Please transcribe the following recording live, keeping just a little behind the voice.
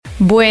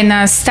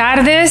Buenas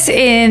tardes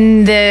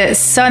in the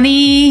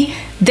sunny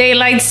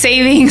daylight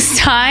savings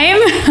time.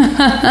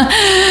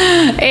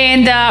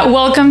 And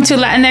welcome to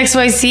Latinx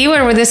YC,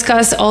 where we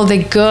discuss all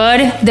the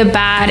good, the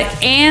bad,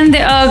 and the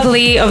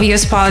ugly of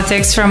U.S.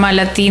 politics from a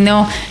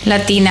Latino,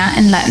 Latina,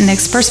 and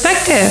Latinx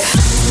perspective.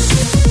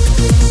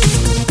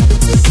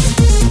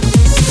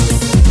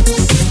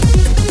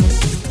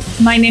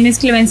 My name is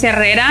Clemencia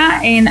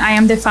Herrera, and I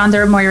am the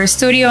founder of Moira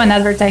Studio, an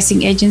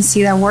advertising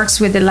agency that works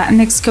with the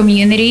Latinx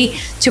community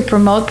to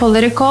promote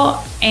political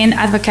and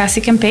advocacy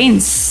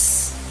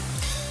campaigns.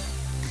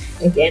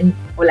 Again,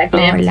 hola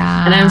Clem.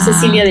 Hola. And I'm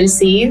Cecilia Del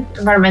Cid,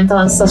 environmental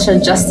and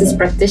social justice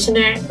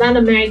practitioner, Latin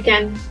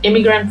American,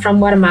 immigrant from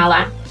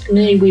Guatemala,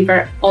 community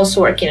weaver, also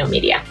working on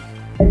media.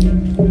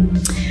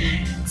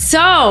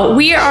 So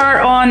we are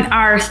on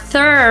our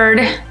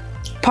third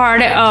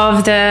part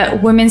of the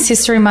Women's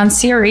History Month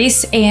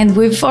series, and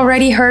we've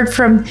already heard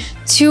from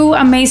two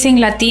amazing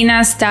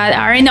Latinas that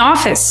are in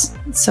office.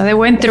 So they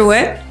went through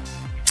it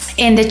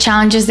and the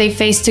challenges they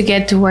faced to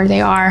get to where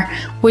they are,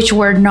 which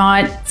were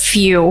not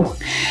few.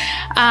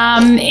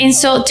 And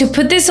so to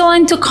put this all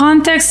into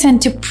context and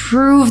to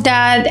prove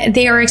that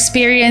their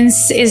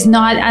experience is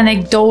not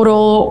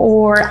anecdotal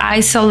or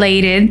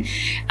isolated,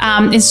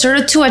 and sort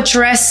of to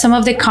address some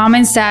of the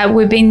comments that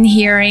we've been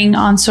hearing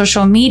on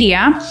social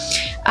media,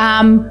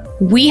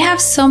 we have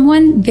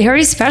someone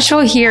very special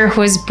here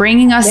who is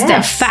bringing us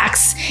the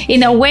facts.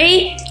 In a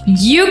way,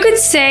 you could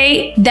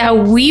say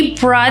that we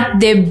brought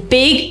the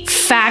big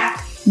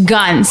fact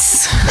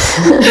guns.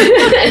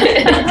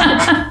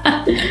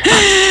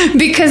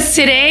 Because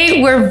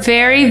today we're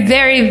very,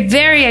 very,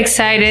 very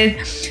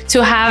excited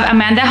to have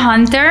Amanda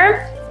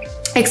Hunter,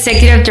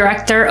 Executive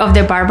Director of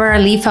the Barbara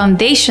Lee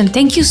Foundation.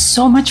 Thank you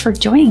so much for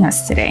joining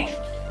us today.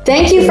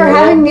 Thank you for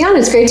having me on.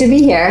 It's great to be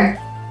here.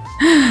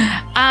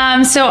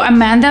 So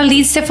Amanda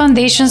leads the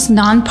foundation's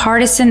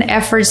nonpartisan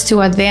efforts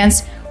to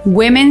advance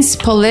women's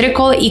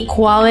political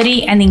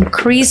equality and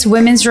increase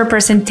women's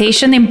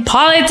representation in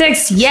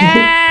politics.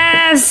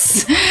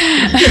 Yes!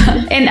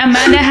 And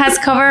Amanda has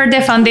covered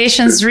the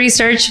foundation's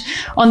research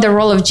on the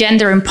role of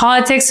gender in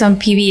politics on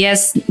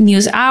PBS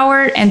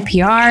NewsHour,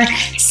 NPR,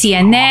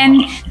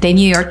 CNN, the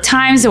New York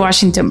Times, the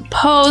Washington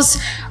Post,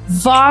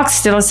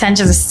 Vox, the Los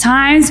Angeles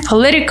Times,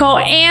 Politico,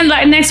 and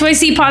Latinx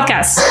YC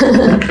podcasts.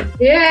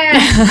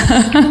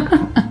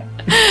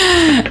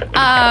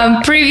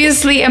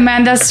 Previously,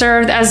 Amanda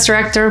served as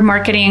Director of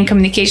Marketing and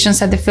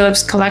Communications at the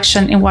Phillips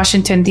Collection in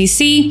Washington,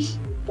 D.C.,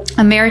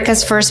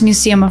 America's first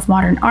Museum of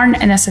Modern Art,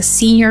 and as a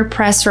Senior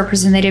Press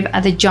Representative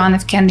at the John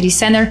F. Kennedy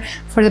Center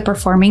for the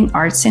Performing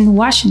Arts in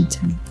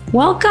Washington.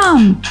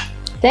 Welcome.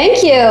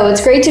 Thank you.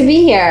 It's great to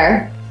be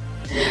here.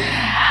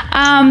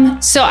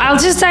 So I'll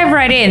just dive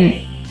right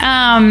in.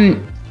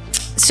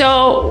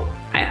 So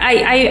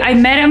I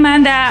met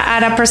Amanda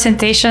at a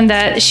presentation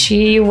that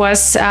she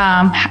was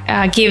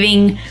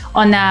giving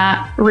on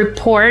a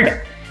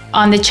report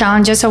on the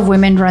challenges of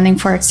women running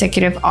for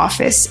executive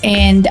office.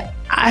 And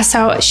as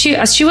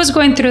she was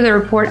going through the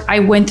report, I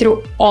went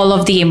through all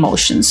of the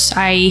emotions.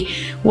 I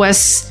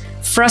was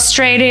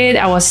frustrated.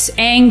 I was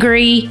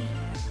angry.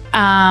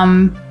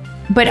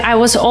 But I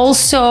was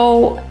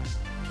also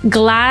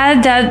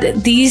glad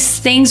that these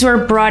things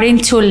were brought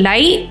into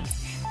light.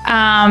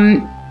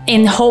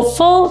 And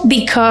hopeful,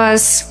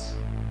 because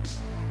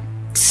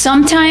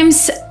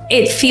sometimes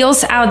it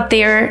feels out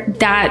there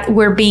that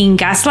we're being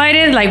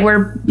gaslighted, like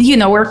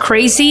we're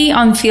crazy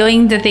on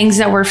feeling the things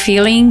that we're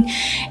feeling,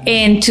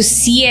 and to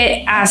see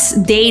it as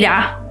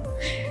data,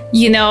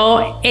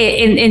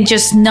 in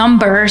just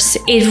numbers,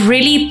 it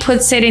really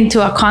puts it into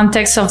a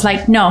context of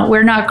like, no,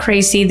 we're not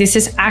crazy. This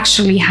is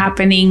actually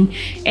happening,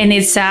 and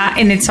it's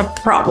a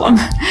problem.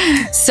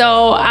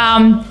 So,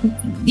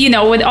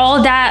 with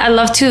all that, I'd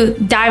love to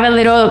dive a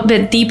little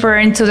bit deeper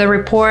into the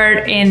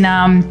report, and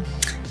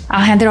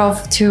I'll hand it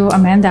off to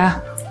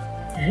Amanda.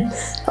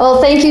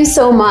 Well, thank you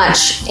so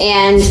much.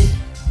 And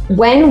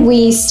when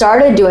we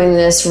started doing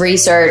this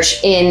research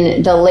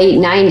in the late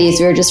 90s,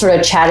 we were just sort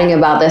of chatting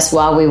about this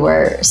while we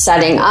were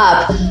setting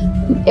up.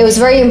 It was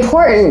very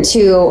important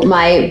to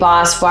my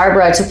boss,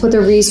 Barbara, to put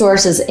the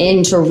resources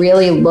in to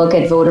really look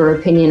at voter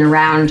opinion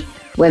around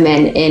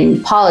women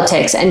in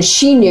politics. And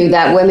she knew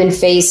that women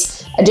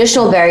face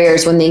additional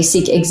barriers when they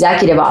seek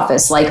executive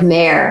office, like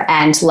mayor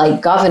and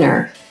like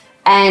governor.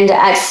 And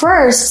at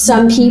first,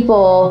 some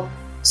people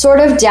sort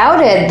of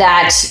doubted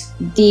that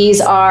these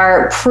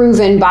are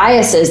proven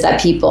biases that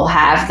people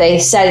have. They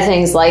said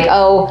things like,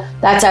 oh,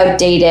 that's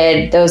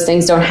outdated. Those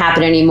things don't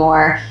happen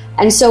anymore.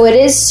 And so it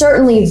is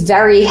certainly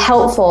very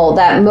helpful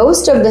that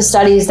most of the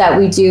studies that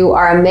we do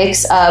are a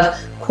mix of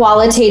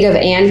qualitative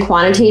and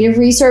quantitative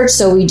research.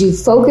 So we do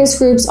focus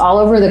groups all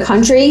over the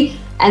country,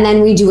 and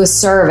then we do a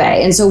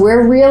survey. And so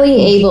we're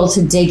really able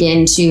to dig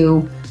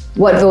into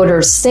what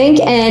voters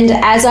think. And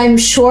as I'm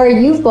sure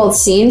you've both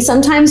seen,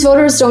 sometimes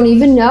voters don't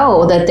even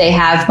know that they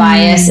have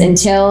bias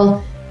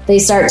until they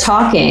start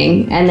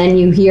talking, and then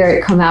you hear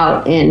it come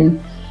out in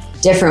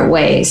different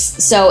ways.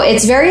 So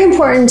it's very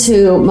important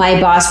to my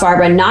boss,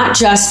 Barbara, not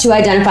just to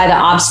identify the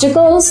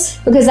obstacles,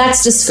 because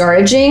that's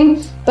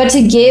discouraging, but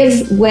to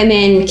give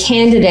women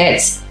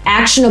candidates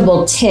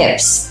actionable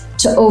tips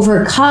to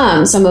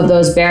overcome some of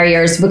those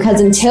barriers. Because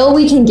until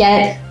we can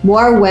get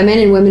more women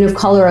and women of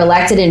color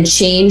elected and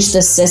change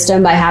the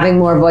system by having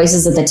more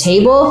voices at the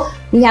table,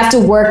 we have to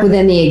work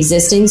within the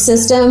existing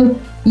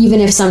system, even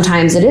if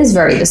sometimes it is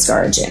very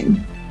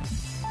discouraging.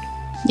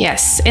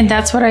 Yes, and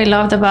that's what I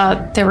loved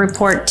about the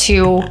report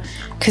too,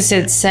 because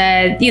it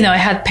said, it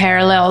had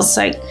parallels,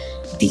 like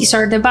these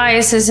are the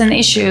biases and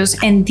issues,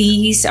 and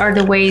these are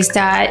the ways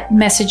that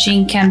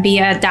messaging can be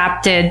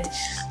adapted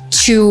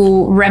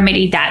to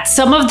remedy that.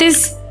 Some of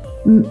this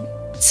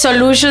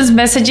solutions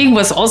messaging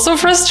was also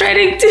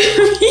frustrating to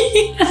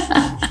me.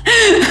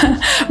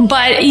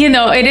 But,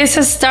 it is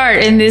a start,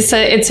 and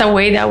it's a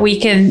way that we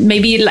can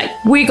maybe like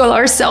wiggle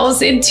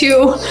ourselves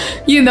into,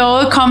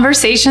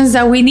 conversations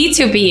that we need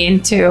to be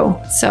into.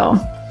 So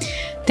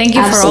thank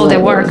you for all the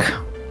work.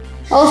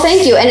 Oh,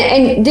 thank you.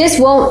 And this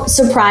won't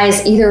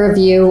surprise either of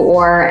you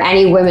or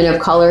any women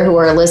of color who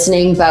are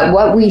listening, but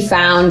what we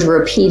found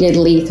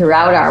repeatedly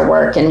throughout our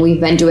work, and we've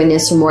been doing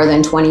this for more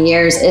than 20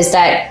 years, is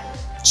that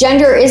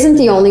gender isn't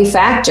the only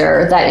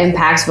factor that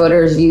impacts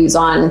voters' views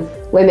on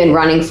women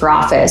running for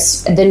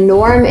office. The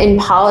norm in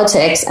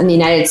politics in the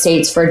United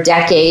States for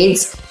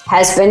decades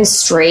has been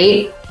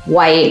straight,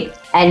 white,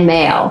 and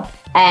male.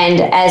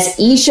 And as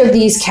each of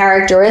these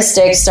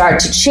characteristics start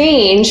to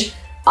change,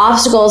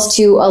 obstacles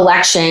to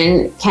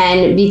election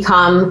can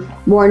become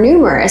more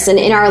numerous. And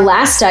in our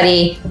last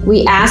study,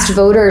 we asked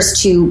voters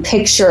to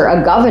picture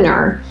a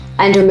governor,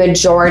 and a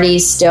majority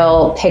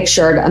still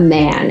pictured a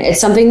man. It's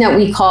something that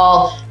we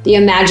call the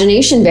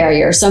imagination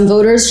barrier. Some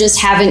voters just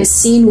haven't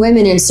seen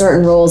women in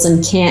certain roles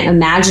and can't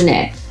imagine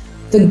it.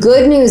 The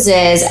good news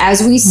is,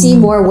 as we see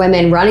more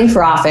women running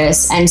for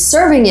office and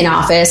serving in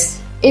office,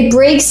 it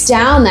breaks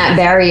down that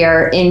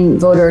barrier in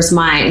voters'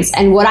 minds.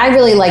 And what I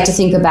really like to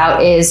think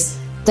about is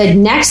the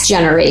next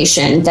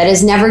generation that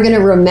is never going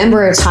to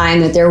remember a time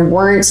that there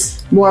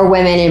weren't more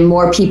women and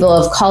more people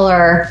of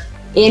color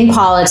in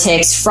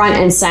politics front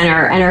and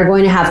center, and are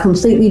going to have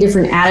completely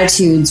different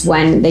attitudes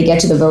when they get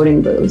to the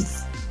voting booth.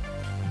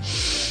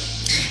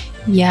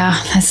 Yeah,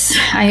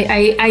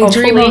 I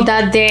dream of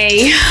that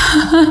day.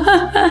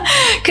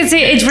 Because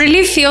it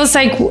really feels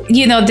like,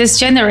 this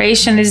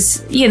generation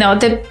is,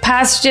 the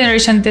past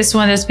generation, this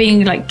one is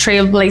being like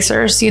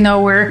trailblazers,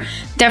 we're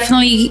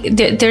definitely,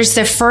 there's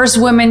the first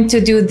woman to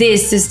do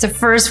this, there's the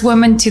first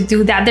woman to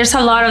do that. There's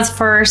a lot of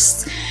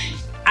firsts,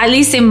 at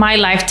least in my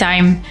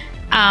lifetime,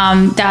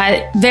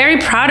 that very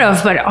proud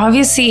of, but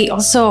obviously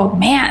also,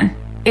 man,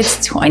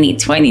 it's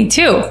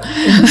 2022.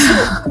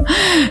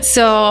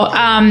 So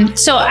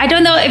I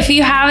don't know if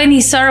you have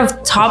any sort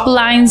of top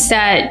lines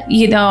that,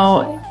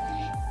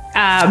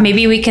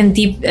 maybe we can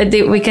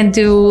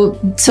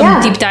do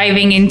some deep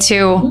diving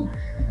into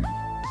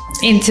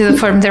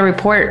from the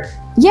report.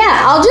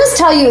 Yeah, I'll just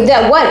tell you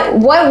that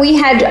what we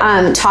had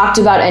talked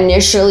about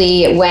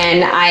initially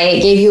when I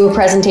gave you a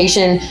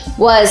presentation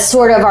was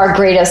sort of our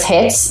greatest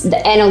hits.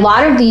 And a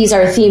lot of these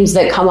are themes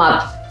that come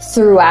up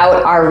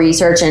throughout our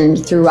research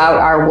and throughout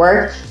our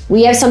work.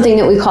 We have something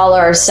that we call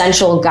our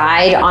essential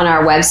guide on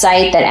our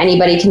website that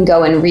anybody can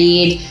go and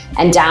read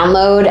and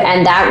download.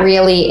 And that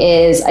really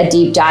is a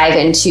deep dive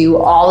into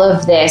all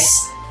of this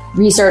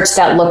research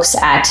that looks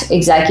at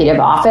executive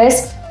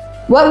office.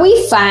 What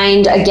we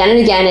find again and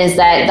again is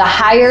that the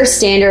higher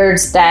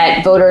standards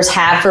that voters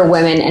have for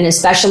women, and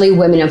especially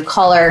women of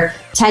color,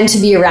 tend to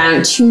be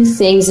around two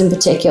things in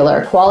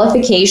particular: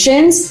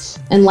 qualifications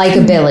and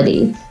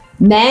likability.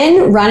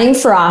 Men running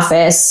for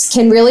office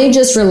can really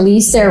just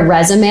release their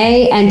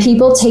resume and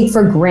people take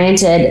for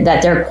granted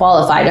that they're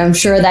qualified. I'm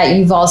sure that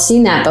you've all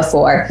seen that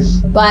before.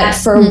 But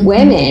for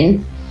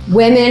women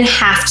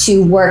have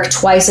to work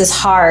twice as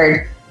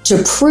hard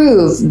to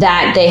prove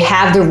that they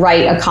have the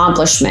right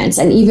accomplishments,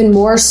 and even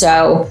more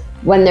so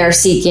when they're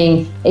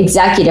seeking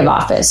executive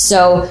office.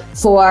 So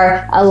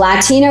for a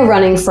Latina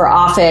running for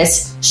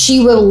office,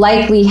 she will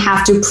likely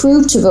have to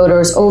prove to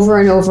voters over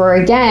and over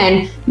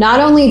again,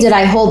 not only did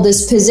I hold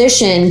this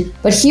position,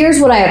 but here's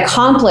what I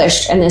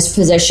accomplished in this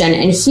position,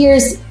 and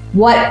here's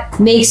what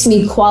makes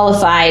me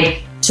qualified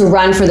to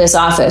run for this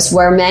office,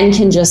 where men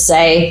can just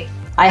say,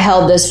 I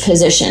held this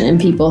position,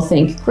 and people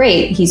think,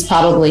 great, he's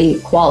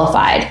probably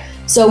qualified.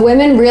 So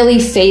women really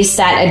face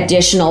that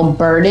additional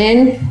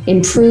burden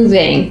in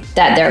proving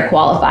that they're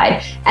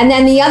qualified. And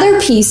then the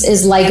other piece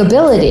is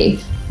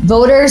likability.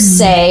 Voters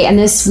say, and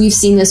we've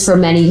seen this for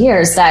many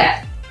years,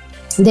 that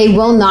they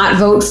will not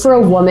vote for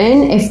a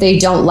woman if they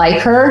don't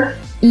like her,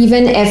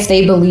 even if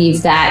they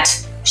believe that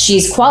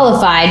she's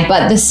qualified.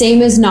 But the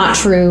same is not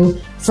true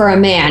for a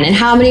man. And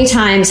how many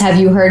times have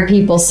you heard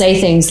people say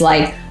things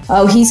like,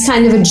 oh, he's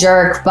kind of a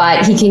jerk,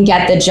 but he can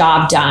get the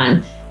job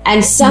done?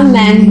 And some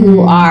men who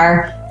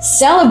are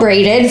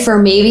celebrated for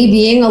maybe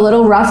being a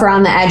little rough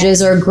around the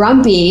edges or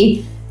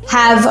grumpy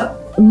have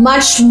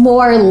much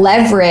more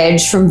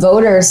leverage from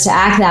voters to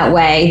act that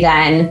way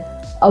than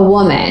a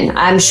woman.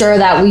 I'm sure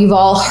that we've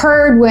all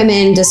heard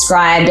women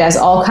described as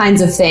all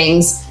kinds of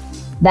things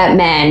that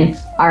men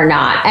are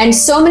not. And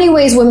so many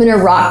ways women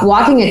are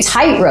walking a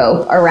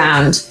tightrope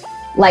around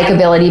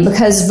likability,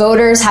 because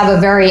voters have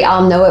a very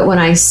I'll know it when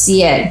I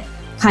see it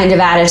kind of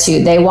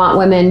attitude. They want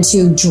women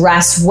to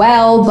dress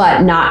well,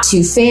 but not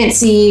too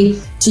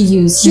fancy, to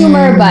use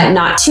humor, but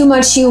not too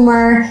much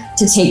humor,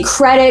 to take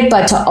credit,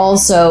 but to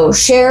also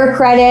share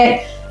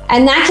credit.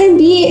 And that can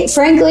be,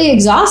 frankly,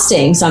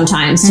 exhausting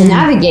sometimes to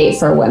navigate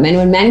for women,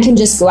 when men can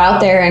just go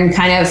out there and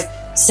kind of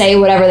say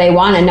whatever they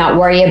want and not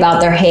worry about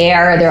their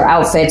hair, their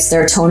outfits,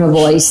 their tone of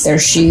voice, their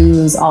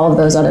shoes, all of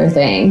those other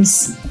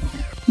things.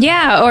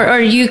 Yeah, or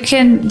you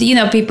can,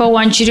 people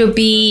want you to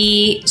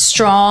be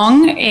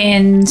strong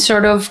and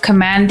sort of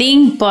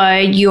commanding,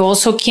 but you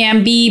also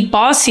can't be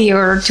bossy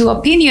or too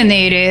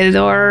opinionated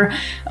or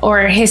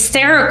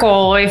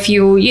hysterical if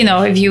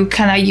you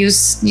kind of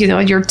use,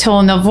 your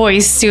tone of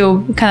voice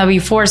to kind of be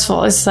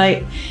forceful. It's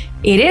like,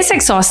 it is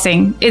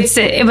exhausting. It's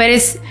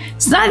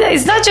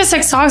not just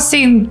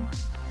exhausting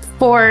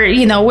for,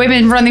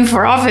 women running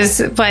for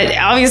office, but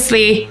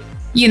obviously,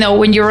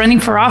 when you're running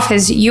for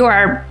office, you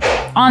are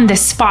on the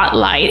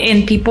spotlight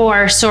and people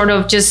are sort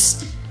of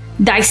just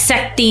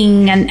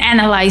dissecting and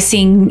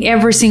analyzing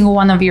every single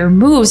one of your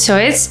moves. So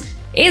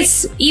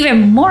it's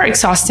even more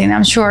exhausting,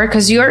 I'm sure,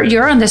 because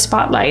you're on the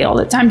spotlight all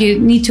the time. You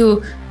need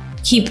to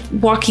keep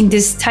walking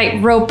this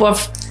tightrope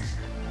of,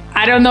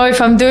 I don't know if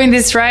I'm doing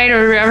this right,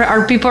 or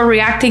are people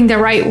reacting the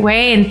right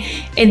way?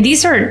 And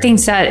these are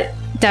things that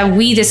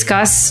we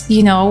discuss,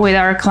 with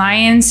our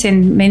clients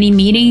in many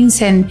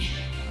meetings, and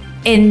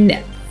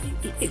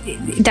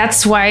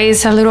that's why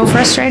it's a little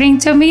frustrating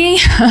to me.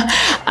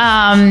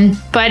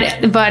 But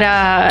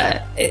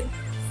I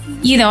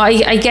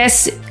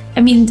guess,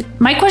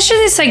 my question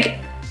is like,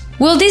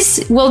 will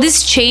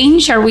this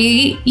change? Are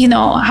we,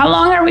 how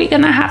long are we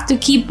going to have to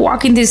keep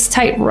walking these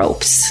tight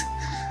ropes?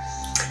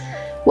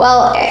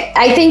 Well,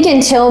 I think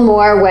until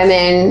more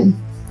women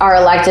are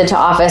elected to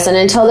office and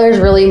until there's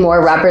really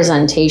more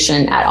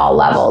representation at all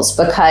levels,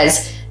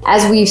 because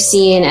as we've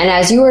seen, and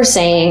as you were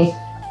saying,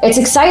 it's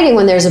exciting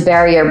when there's a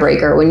barrier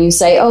breaker, when you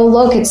say, oh,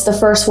 look, it's the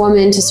first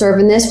woman to serve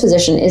in this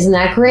position. Isn't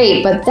that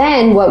great? But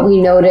then what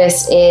we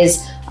notice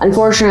is,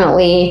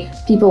 unfortunately,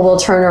 people will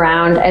turn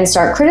around and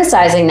start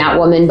criticizing that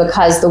woman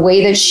because the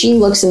way that she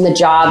looks in the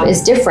job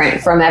is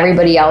different from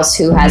everybody else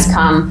who has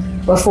come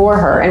before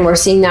her. And we're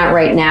seeing that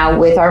right now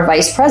with our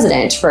vice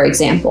president, for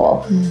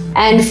example.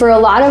 And for a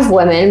lot of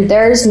women,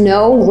 there's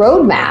no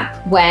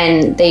roadmap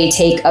when they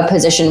take a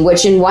position,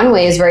 which in one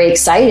way is very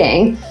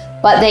exciting,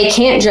 but they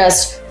can't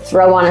just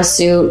throw on a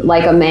suit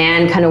like a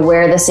man, kind of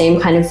wear the same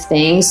kind of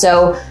thing.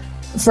 So,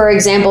 for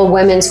example,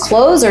 women's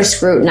clothes are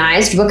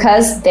scrutinized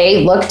because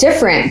they look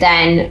different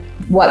than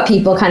what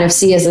people kind of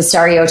see as a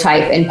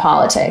stereotype in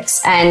politics.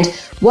 And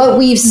what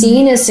we've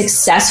seen as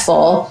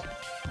successful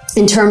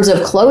in terms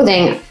of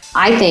clothing,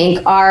 I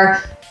think,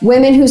 are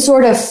women who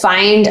sort of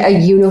find a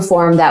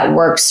uniform that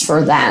works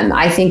for them.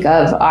 I think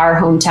of our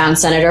hometown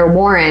Senator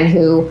Warren,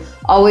 who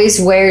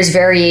always wears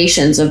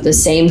variations of the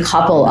same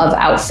couple of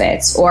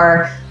outfits,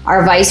 or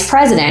our vice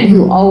president,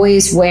 who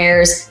always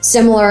wears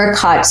similar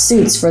cut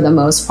suits for the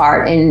most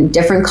part in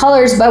different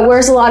colors, but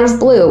wears a lot of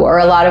blue or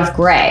a lot of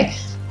gray.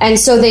 And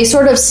so they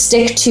sort of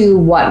stick to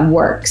what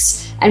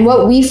works. And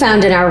what we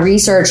found in our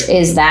research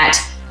is that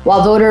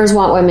while voters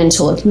want women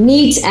to look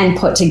neat and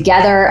put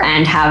together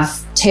and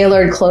have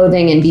tailored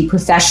clothing and be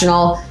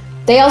professional,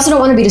 they also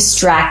don't want to be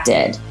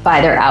distracted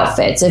by their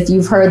outfits. If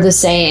you've heard the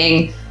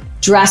saying,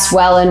 dress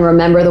well and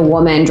remember the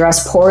woman,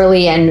 dress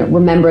poorly and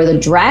remember the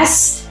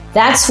dress,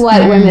 that's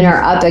what women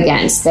are up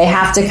against. They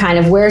have to kind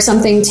of wear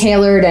something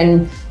tailored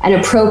and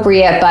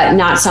appropriate, but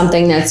not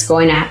something that's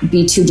going to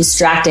be too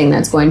distracting,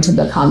 that's going to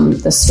become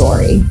the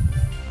story.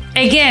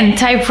 Again,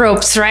 tight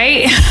ropes,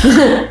 right?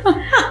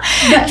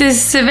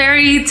 This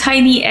very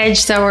tiny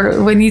edge that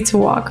we need to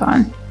walk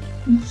on.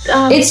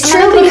 It's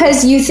true,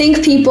 because you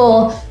think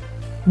people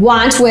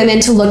want women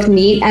to look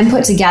neat and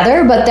put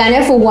together, but then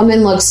if a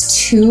woman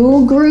looks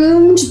too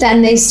groomed,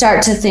 then they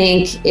start to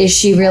think, is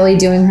she really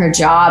doing her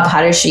job?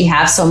 How does she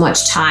have so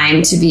much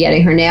time to be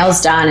getting her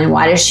nails done? And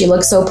why does she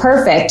look so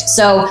perfect?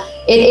 So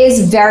it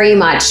is very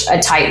much a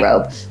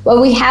tightrope. What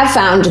we have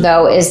found,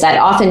 though, is that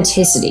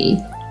authenticity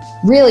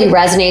really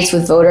resonates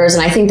with voters.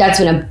 And I think that's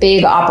been a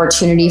big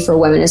opportunity for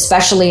women,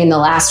 especially in the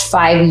last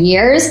 5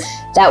 years,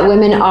 that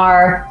women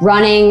are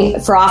running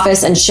for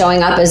office and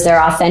showing up as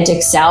their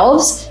authentic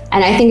selves.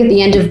 And I think at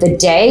the end of the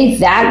day,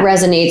 that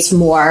resonates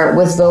more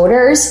with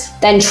voters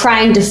than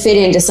trying to fit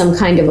into some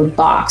kind of a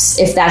box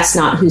if that's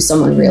not who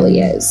someone really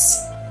is.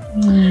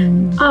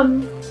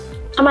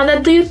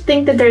 Amanda, do you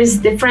think that there is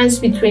a difference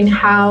between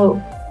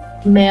how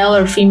male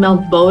or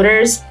female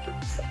voters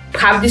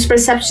have these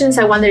perceptions?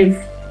 I wonder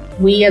if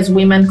we as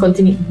women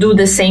do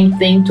the same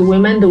thing to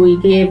women. Do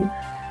we give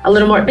a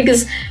little more?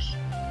 Because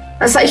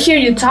as I hear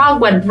you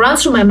talk, what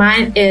runs through my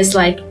mind is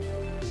like,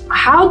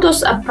 how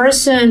does a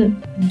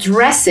person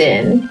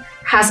dressing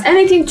has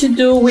anything to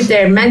do with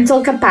their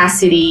mental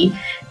capacity,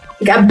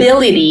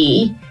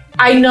 ability,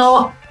 I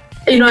know,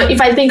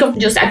 if I think of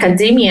just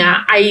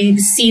academia, I've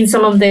seen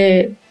some of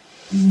the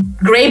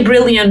great,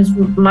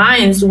 brilliant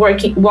minds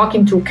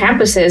walking through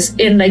campuses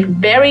in like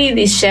very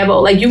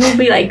disheveled. Like you will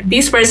be like,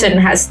 this person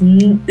has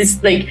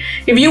this, like,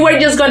 if you were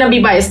just gonna be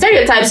by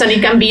stereotypes, and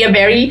it can be a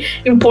very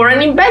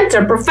important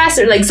inventor,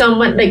 professor, like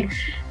someone like,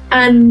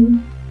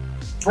 and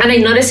I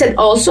noticed it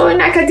also in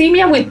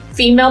academia with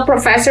female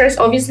professors,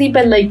 obviously,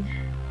 but like,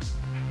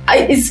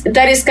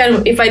 that is kind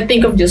of, if I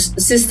think of just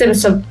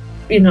systems of,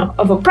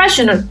 of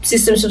oppression or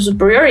systems of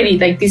superiority,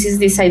 like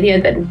this idea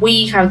that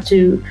we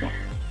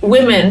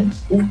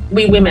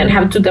women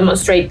have to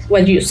demonstrate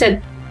what you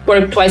said,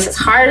 work twice as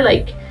hard.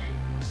 Like,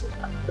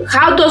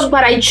 how does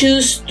what I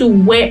choose to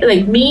wear,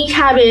 like me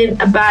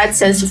having a bad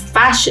sense of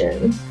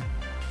fashion,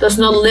 does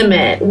not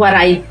limit what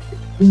I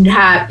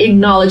have in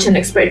knowledge and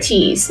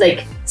expertise?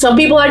 Like, some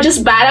people are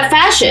just bad at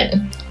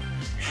fashion.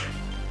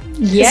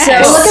 Yes. So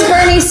look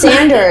at Bernie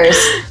Sanders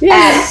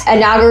at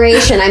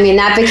inauguration. I mean,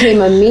 that became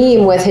a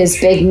meme with his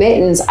big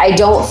mittens. I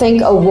don't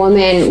think a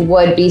woman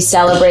would be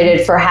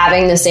celebrated for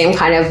having the same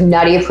kind of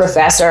nutty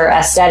professor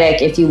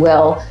aesthetic, if you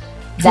will,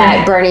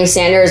 that Bernie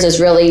Sanders is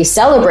really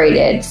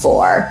celebrated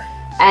for.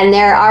 And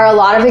there are a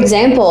lot of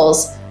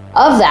examples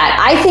of that.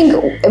 I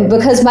think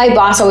because my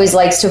boss always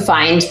likes to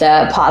find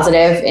the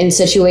positive in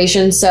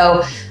situations.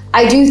 So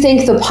I do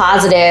think the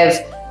positive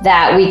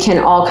that we can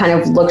all kind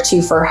of look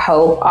to for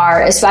hope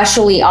are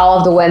especially all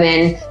of the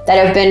women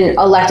that have been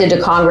elected to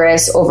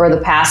Congress over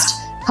the past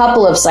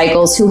couple of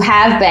cycles who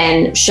have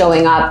been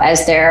showing up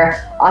as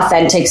their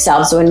authentic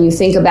selves. So when you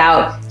think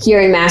about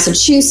here in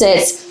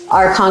Massachusetts,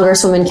 our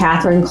Congresswoman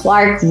Catherine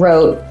Clark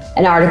wrote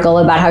an article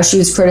about how she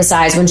was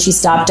criticized when she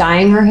stopped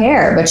dyeing her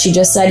hair, but she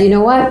just said, you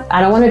know what, I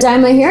don't want to dye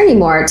my hair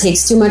anymore. It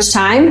takes too much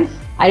time.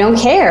 I don't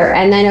care.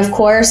 And then of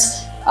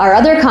course, our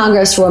other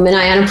Congresswoman,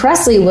 Ayanna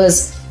Pressley,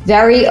 was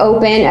very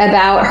open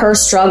about her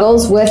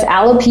struggles with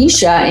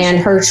alopecia and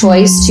her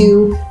choice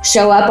to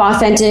show up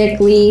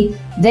authentically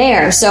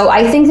there. So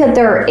I think that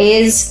there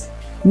is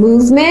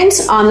movement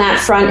on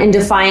that front in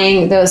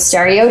defying those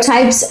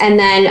stereotypes. And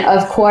then,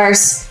 of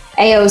course,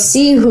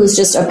 AOC, who's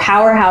just a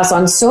powerhouse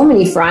on so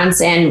many fronts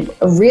and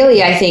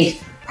really, I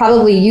think,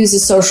 probably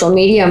uses social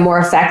media more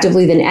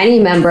effectively than any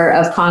member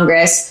of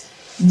Congress,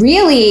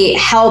 really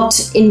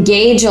helped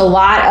engage a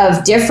lot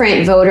of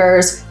different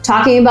voters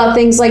talking about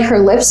things like her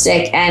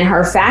lipstick and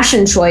her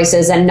fashion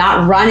choices and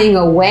not running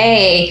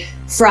away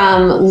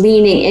from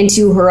leaning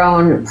into her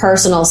own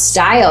personal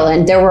style.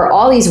 And there were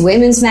all these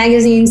women's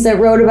magazines that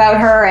wrote about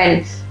her.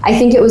 And I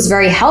think it was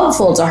very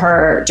helpful to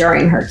her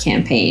during her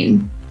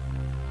campaign.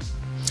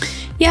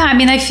 Yeah, I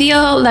mean, I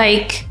feel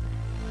like,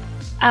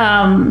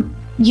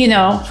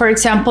 for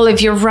example,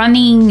 if you're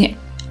running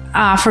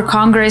for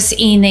Congress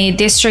in a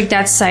district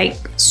that's like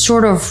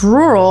sort of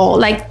rural,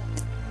 like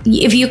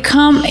if you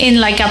come in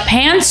like a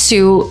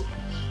pantsuit,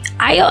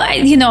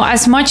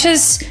 as much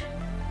as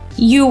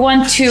you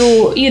want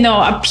to,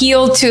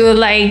 appeal to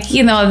like,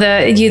 you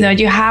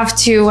have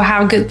to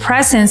have good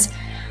presence.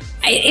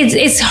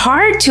 It's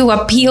hard to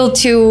appeal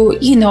to,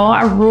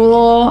 a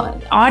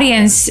rural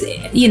audience,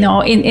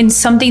 in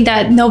something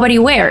that nobody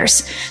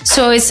wears.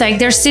 So it's like,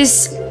 there's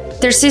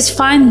this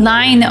fine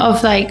line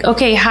of like,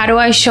 okay, how do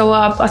I show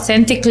up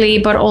authentically,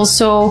 but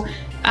also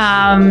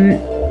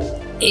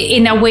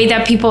in a way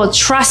that people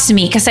trust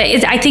me? Because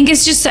I think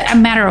it's just a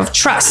matter of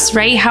trust,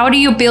 right? How do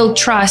you build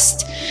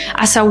trust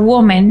as a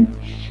woman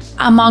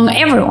among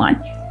everyone?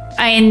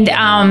 And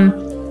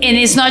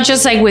it's not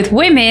just like with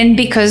women,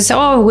 because,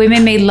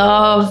 women may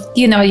love,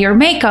 your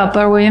makeup,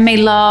 or women may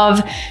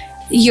love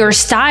your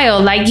style,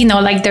 like,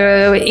 like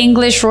the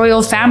English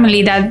royal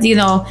family that,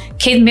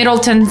 Kate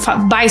Middleton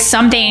buys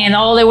something and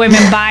all the women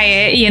buy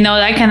it,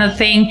 that kind of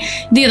thing.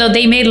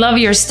 They may love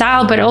your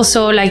style, but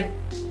also like,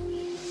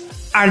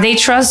 do they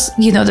trust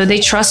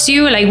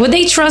you? Like, would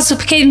they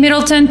trust Kate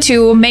Middleton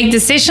to make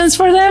decisions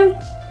for them?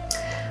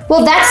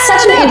 Well, that's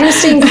such an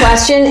interesting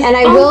question. And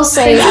I will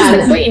say,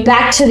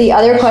 back to the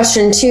other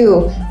question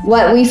too,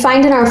 what we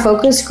find in our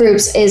focus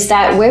groups is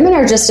that women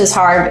are just as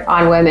hard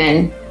on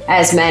women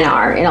as men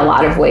are in a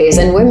lot of ways.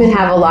 And women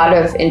have a lot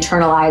of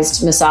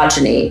internalized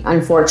misogyny,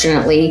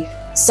 unfortunately.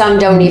 Some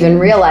don't even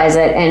realize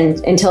it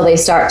until they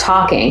start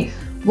talking.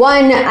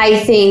 One, I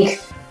think,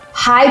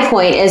 high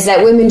point is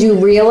that women do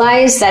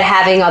realize that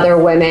having other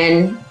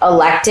women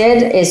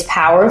elected is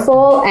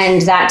powerful,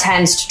 and that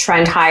tends to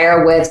trend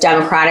higher with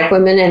Democratic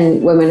women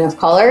and women of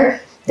color.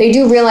 They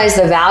do realize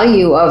the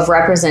value of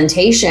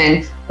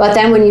representation, but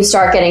then when you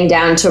start getting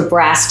down to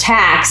brass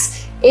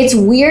tacks, it's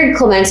weird,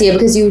 Clemencia,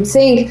 because you would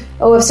think,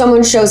 if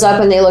someone shows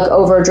up and they look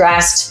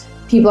overdressed,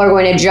 people are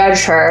going to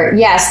judge her.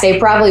 Yes, they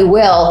probably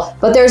will,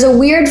 but there's a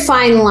weird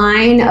fine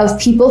line of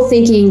people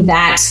thinking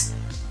that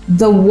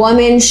the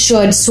woman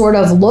should sort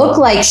of look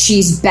like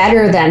she's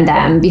better than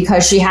them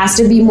because she has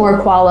to be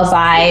more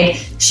qualified.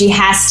 She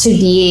has to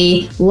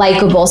be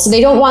likable. So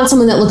they don't want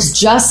someone that looks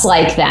just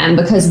like them,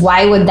 because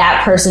why would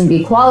that person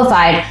be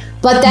qualified?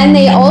 But then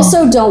they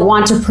also don't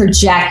want to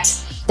project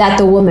that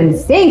the woman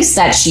thinks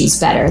that she's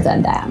better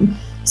than them.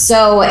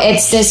 So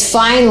it's this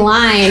fine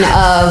line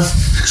of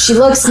she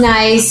looks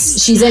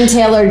nice, she's in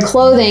tailored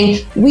clothing.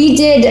 We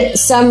did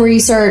some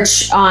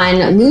research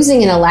on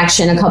losing an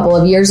election a couple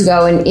of years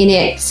ago, and in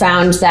it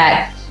found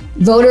that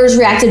voters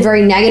reacted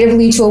very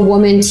negatively to a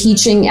woman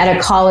teaching at a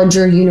college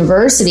or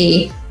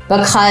university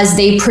because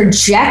they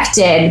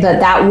projected that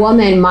that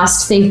woman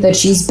must think that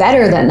she's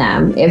better than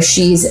them if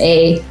she's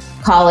a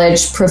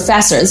college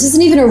professor. This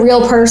isn't even a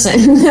real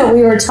person that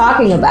we were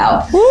talking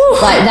about. Ooh.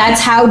 But that's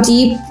how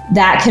deep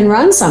that can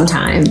run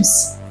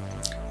sometimes.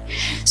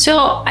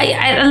 So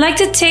I'd like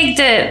to take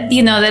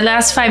the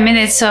last 5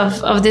 minutes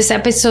of this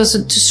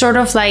episode to sort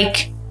of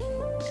like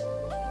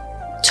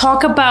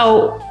talk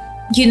about,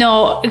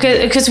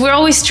 because we're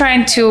always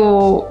trying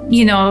to,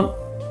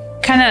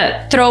 kind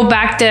of throw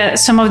back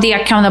some of the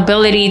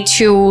accountability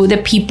to the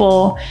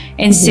people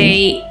and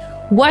say,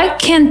 what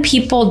can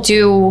people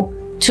do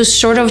to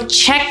sort of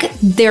check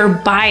their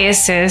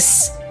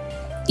biases,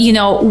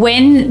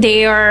 when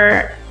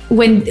they're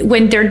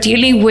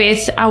dealing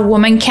with a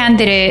woman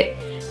candidate,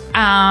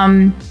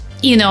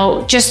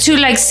 just to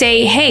like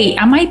say, hey,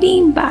 am I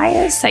being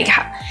biased? Like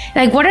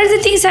what are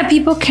the things that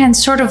people can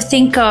sort of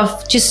think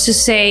of just to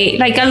say,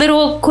 like a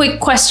little quick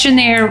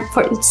questionnaire,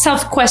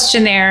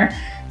 self-questionnaire,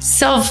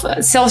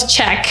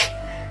 self-check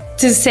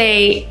to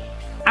say,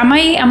 am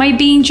I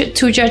being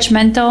too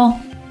judgmental?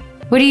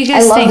 What do you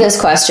guys think? I love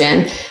this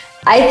question.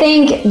 I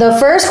think the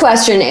first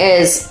question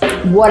is,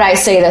 would I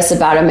say this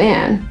about a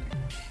man?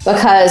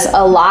 Because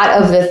a lot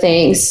of the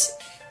things,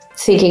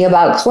 thinking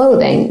about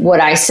clothing, would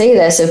I say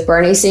this if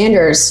Bernie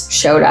Sanders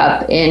showed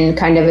up in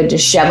kind of a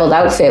disheveled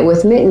outfit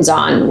with mittens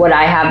on? Would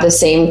I have the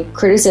same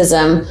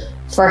criticism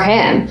for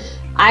him?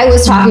 I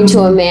was talking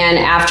to a man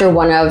after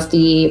one of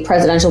the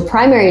presidential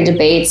primary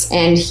debates,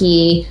 and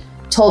he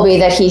told me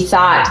that he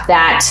thought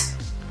that,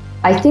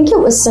 I think it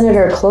was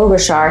Senator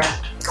Klobuchar,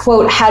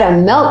 quote, had a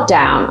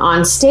meltdown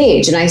on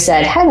stage. And I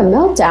said, had a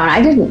meltdown?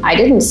 I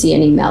didn't see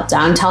any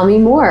meltdown. Tell me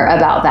more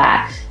about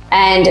that.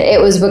 And it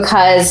was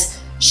because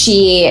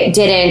she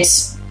didn't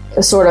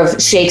sort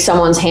of shake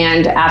someone's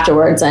hand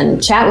afterwards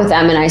and chat with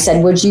them. And I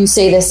said, would you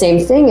say the same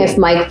thing if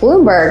Mike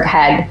Bloomberg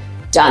had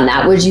done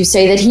that? Would you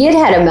say that he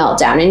had a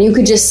meltdown? And you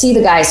could just see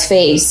the guy's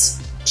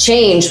face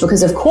change,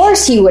 because of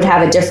course he would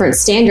have a different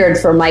standard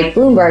for Mike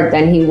Bloomberg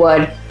than he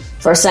would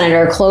for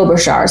Senator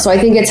Klobuchar. So I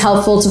think it's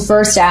helpful to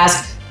first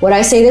ask, would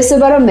I say this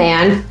about a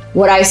man?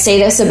 Would I say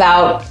this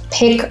about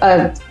pick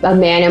a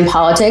man in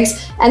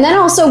politics? And then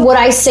also, would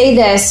I say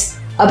this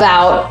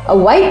about a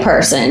white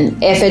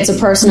person if it's a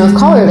person of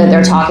color that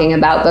they're talking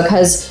about?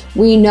 Because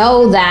we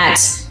know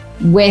that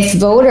with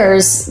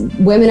voters,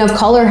 women of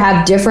color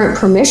have different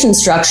permission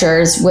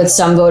structures with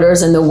some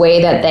voters in the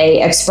way that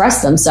they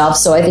express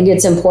themselves. So I think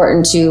it's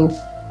important to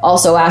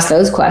also ask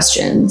those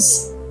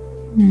questions.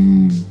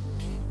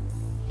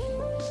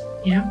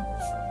 Yeah.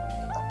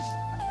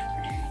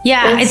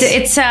 Yeah,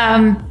 it's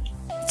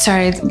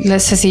sorry,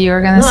 Ceci, you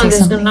were gonna say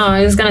something. No,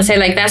 I was gonna say,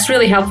 like, that's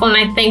really helpful, and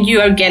I think you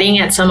are getting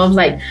at some of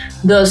like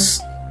those,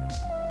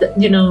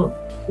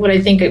 what I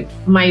think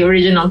my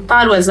original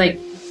thought was like,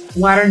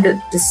 what are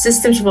the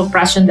systems of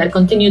oppression that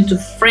continue to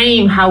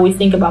frame how we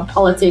think about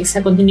politics,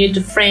 that continue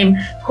to frame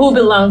who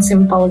belongs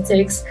in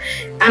politics,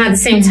 and at the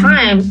same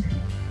time,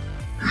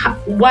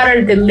 what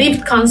are the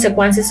lived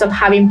consequences of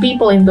having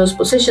people in those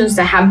positions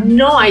that have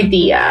no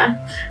idea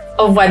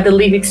of what the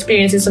lived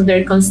experiences of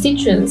their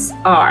constituents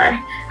are,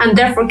 and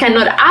therefore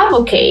cannot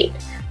advocate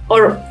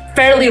or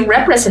fairly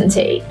represent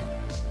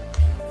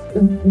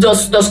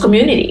those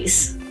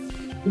communities.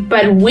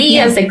 But we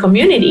as a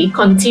community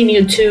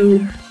continue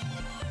to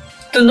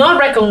not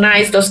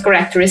recognize those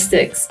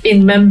characteristics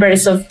in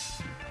members of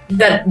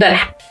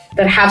that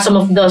have some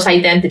of those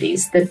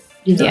identities that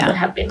that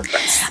have been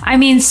oppressed. I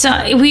mean,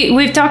 so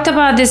we've talked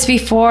about this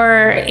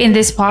before in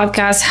this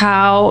podcast,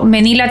 how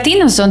many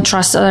Latinos don't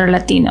trust other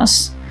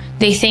Latinos.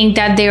 They think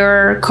that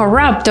they're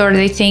corrupt, or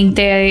they think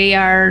they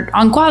are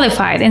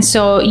unqualified. And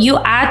so you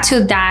add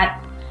to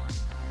that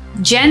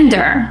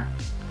gender,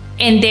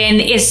 and then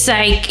it's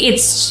like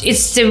it's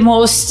the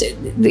most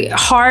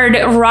hard,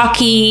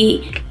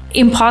 rocky,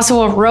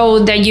 impossible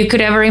road that you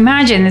could ever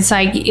imagine. It's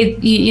like it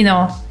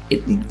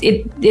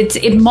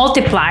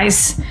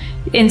multiplies.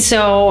 And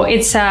so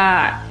it's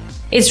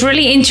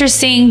really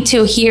interesting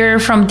to hear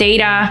from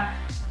data,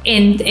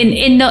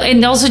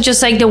 and also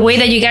just like the way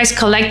that you guys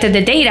collected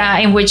the data,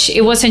 in which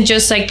it wasn't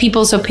just like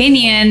people's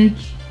opinion,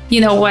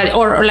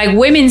 or like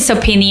women's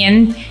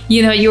opinion.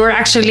 You were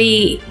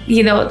actually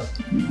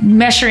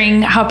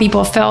measuring how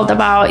people felt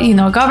about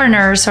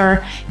governors,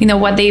 or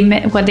what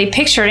they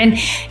pictured. And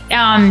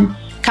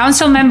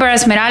Council Member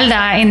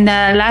Esmeralda, in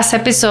the last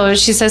episode,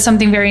 she said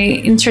something very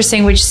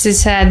interesting, which she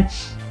said,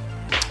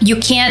 you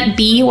can't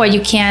be what you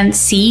can't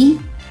see.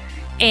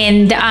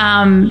 And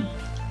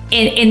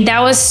that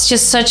was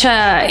just such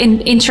a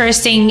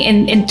interesting,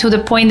 and to the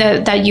point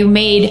that you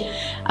made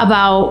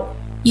about,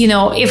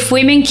 if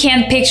women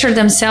can't picture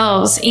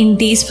themselves in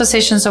these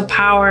positions of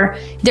power,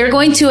 they're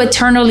going to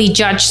eternally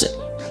judge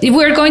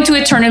we're going to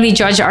eternally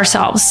judge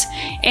ourselves.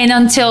 And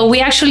until we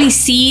actually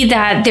see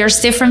that there's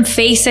different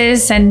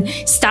faces and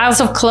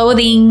styles of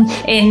clothing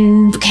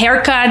and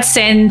haircuts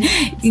and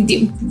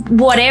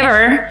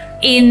whatever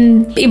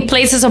in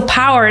places of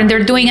power, and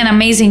they're doing an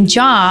amazing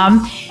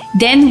job,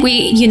 then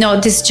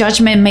this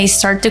judgment may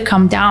start to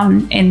come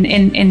down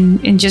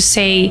and just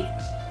say,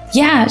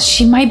 yeah,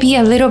 she might be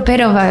a little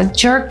bit of a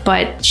jerk,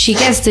 but she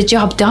gets the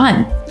job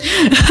done.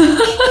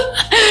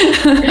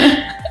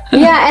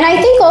 Yeah, and I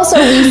think also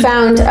we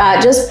found,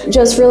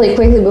 just really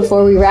quickly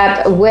before we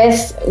wrap,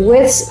 with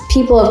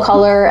people of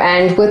color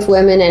and with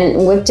women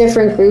and with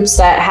different groups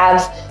that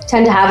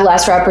tend to have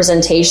less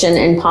representation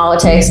in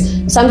politics,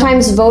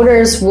 sometimes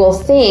voters will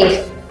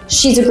think,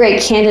 she's a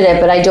great candidate,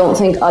 but I don't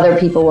think other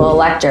people will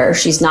elect her.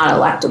 She's not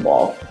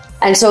electable.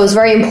 And so it's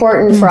very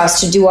important for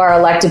us to do our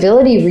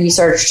electability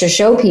research to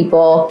show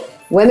people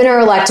women are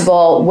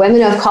electable,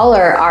 women of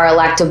color are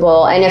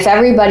electable. And if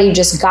everybody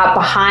just got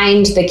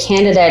behind the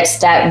candidates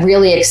that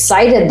really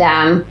excited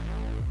them,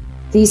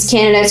 these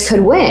candidates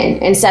could win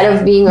instead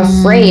of being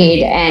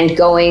afraid and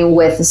going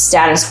with the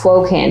status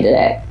quo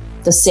candidate,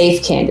 the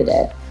safe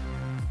candidate.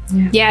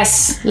 Yeah.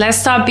 Yes, let's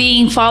stop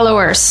being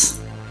followers.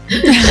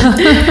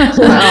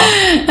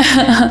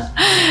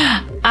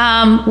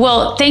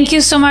 Well, thank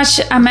you so much,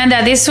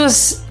 Amanda. This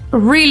was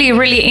really,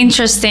 really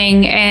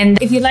interesting.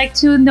 And if you'd like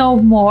to know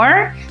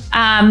more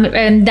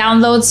and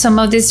download some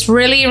of these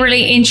really,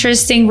 really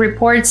interesting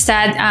reports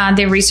that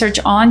they research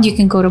on, you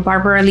can go to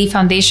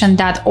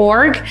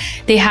barbaraleefoundation.org.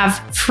 They have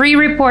free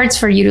reports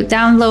for you to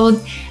download.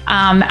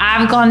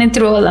 I've gone in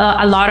through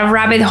a lot of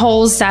rabbit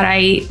holes that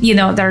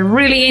they're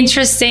really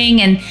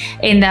interesting, and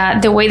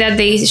the way that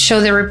they show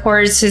the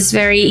reports is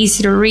very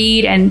easy to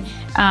read and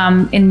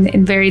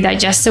very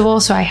digestible.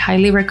 So I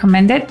highly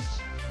recommend it.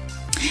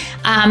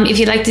 If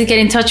you'd like to get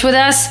in touch with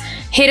us,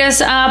 hit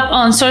us up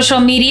on social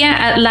media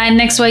at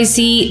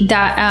LatinXYZ.pod.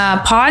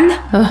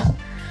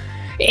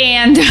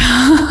 And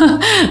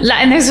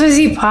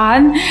LatinXYZ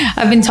pod.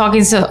 I've been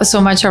talking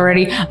so much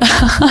already.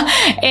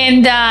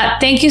 And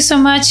thank you so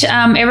much,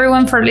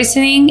 everyone, for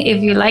listening.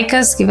 If you like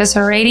us, give us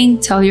a rating,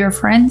 tell your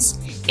friends,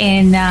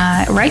 and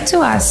write to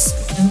us.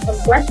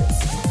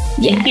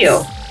 Thank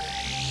you.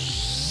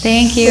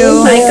 Thank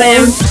you. Bye,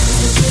 Clem.